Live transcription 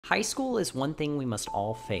High school is one thing we must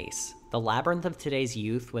all face. The labyrinth of today's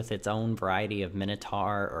youth with its own variety of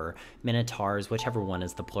minotaur or minotaurs, whichever one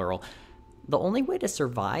is the plural. The only way to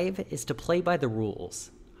survive is to play by the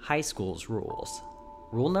rules. High school's rules.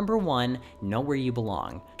 Rule number 1, know where you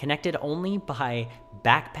belong. Connected only by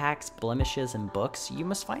backpacks, blemishes, and books, you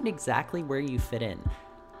must find exactly where you fit in.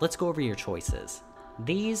 Let's go over your choices.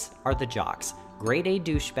 These are the jocks. Grade A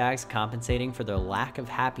douchebags compensating for their lack of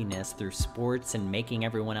happiness through sports and making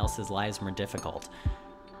everyone else's lives more difficult.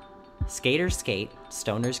 Skaters skate,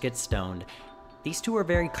 stoners get stoned. These two are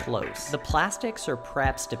very close. The plastics or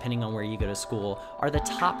preps, depending on where you go to school, are the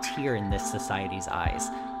top tier in this society's eyes.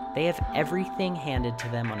 They have everything handed to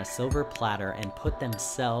them on a silver platter and put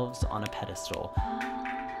themselves on a pedestal.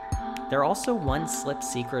 They're also one slip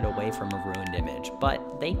secret away from a ruined image,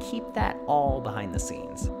 but they keep that all behind the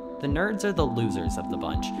scenes. The nerds are the losers of the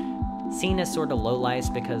bunch, seen as sort of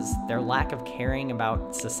lowlifes because their lack of caring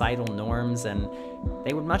about societal norms, and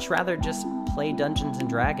they would much rather just play Dungeons and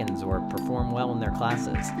Dragons or perform well in their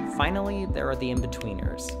classes. Finally, there are the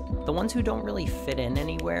inbetweeners, the ones who don't really fit in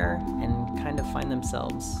anywhere and kind of find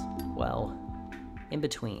themselves, well, in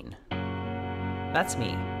between. That's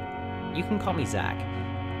me. You can call me Zach.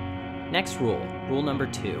 Next rule number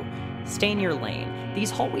 2. Stay in your lane. These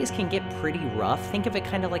hallways can get pretty rough. Think of it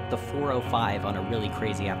kind of like the 405 on a really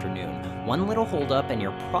crazy afternoon. One little holdup and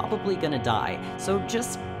you're probably gonna die, so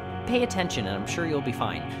just pay attention and I'm sure you'll be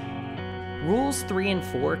fine. Rules 3 and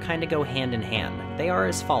 4 kind of go hand in hand. They are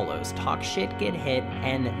as follows: talk shit, get hit,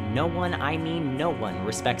 and no one, I mean no one,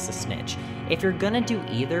 respects a snitch. If you're gonna do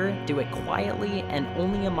either, do it quietly and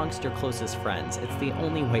only amongst your closest friends. It's the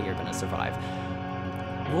only way you're gonna survive.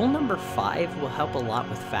 Rule number 5 will help a lot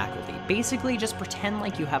with faculty. Basically, just pretend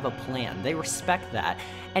like you have a plan. They respect that,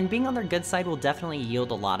 and being on their good side will definitely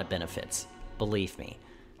yield a lot of benefits. Believe me.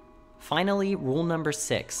 Finally, rule number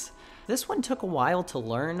 6. This one took a while to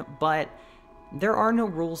learn, but there are no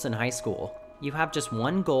rules in high school. You have just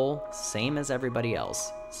one goal, same as everybody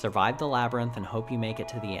else. Survive the labyrinth and hope you make it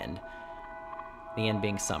to the end. The end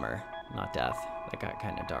being summer, not death. That got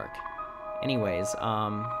kind of dark. Anyways,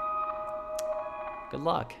 good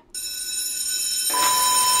luck.